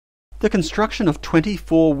The construction of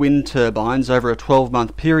 24 wind turbines over a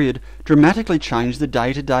 12-month period dramatically changed the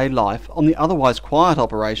day-to-day life on the otherwise quiet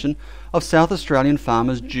operation of South Australian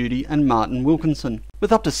farmers Judy and Martin Wilkinson.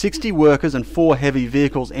 With up to 60 workers and 4 heavy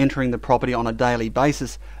vehicles entering the property on a daily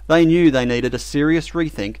basis, they knew they needed a serious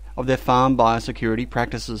rethink of their farm biosecurity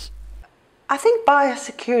practices. I think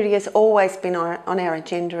biosecurity has always been on our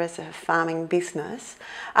agenda as a farming business,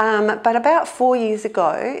 but about 4 years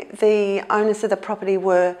ago the owners of the property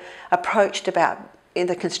were approached about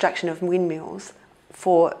the construction of windmills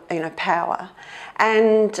for power,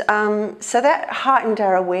 and so that heightened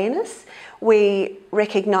our awareness. We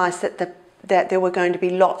recognised that there were going to be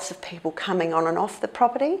lots of people coming on and off the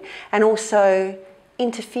property and also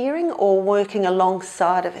interfering or working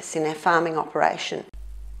alongside of us in our farming operation.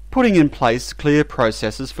 Putting in place clear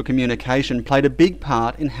processes for communication played a big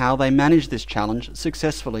part in how they managed this challenge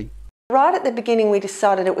successfully. Right at the beginning we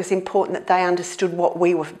decided it was important that they understood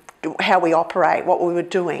how we operate, what we were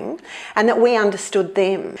doing, and that we understood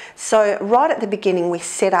them. So right at the beginning we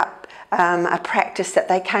set up a practice that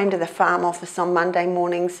they came to the farm office on Monday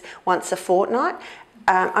mornings once a fortnight,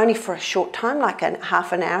 only for a short time, like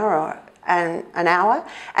half an hour or an hour,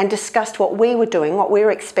 and discussed what we were doing, what we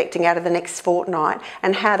were expecting out of the next fortnight,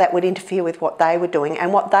 and how that would interfere with what they were doing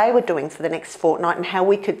and what they were doing for the next fortnight, and how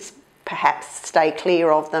we could perhaps stay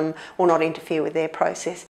clear of them or not interfere with their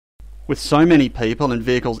process. With so many people and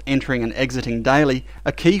vehicles entering and exiting daily,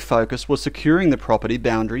 a key focus was securing the property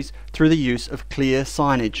boundaries through the use of clear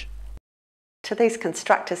signage. To these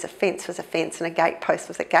constructors, a fence was a fence and a gate post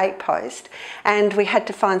was a gate post, and we had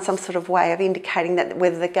to find some sort of way of indicating that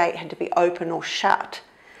whether the gate had to be open or shut.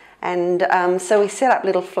 And so we set up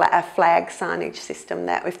a flag signage system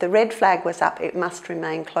that if the red flag was up, it must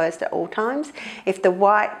remain closed at all times. If the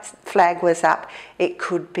white flag was up, it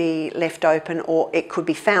could be left open, or it could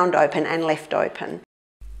be found open and left open.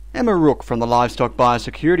 Emma Rook from the Livestock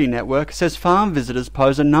Biosecurity Network says farm visitors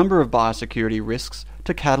pose a number of biosecurity risks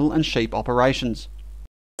to cattle and sheep operations.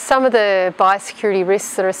 Some of the biosecurity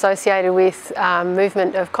risks that are associated with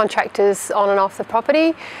movement of contractors on and off the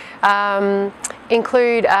property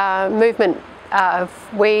include movement of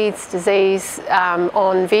weeds, disease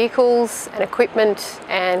on vehicles and equipment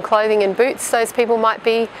and clothing and boots those people might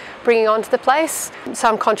be bringing onto the place.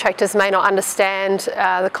 Some contractors may not understand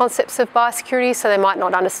the concepts of biosecurity, so they might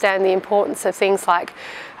not understand the importance of things like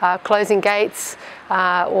closing gates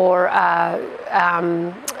or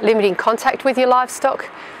limiting contact with your livestock.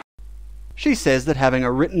 She says that having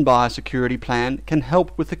a written biosecurity plan can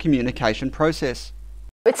help with the communication process.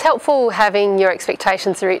 It's helpful having your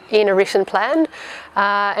expectations in a written plan,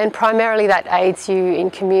 and primarily that aids you in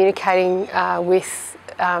communicating with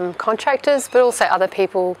contractors, but also other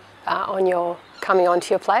people coming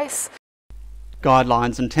onto your place.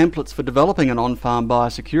 Guidelines and templates for developing an on-farm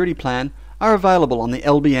biosecurity plan are available on the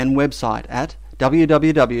LBN website at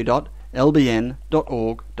www.lbn.org.au.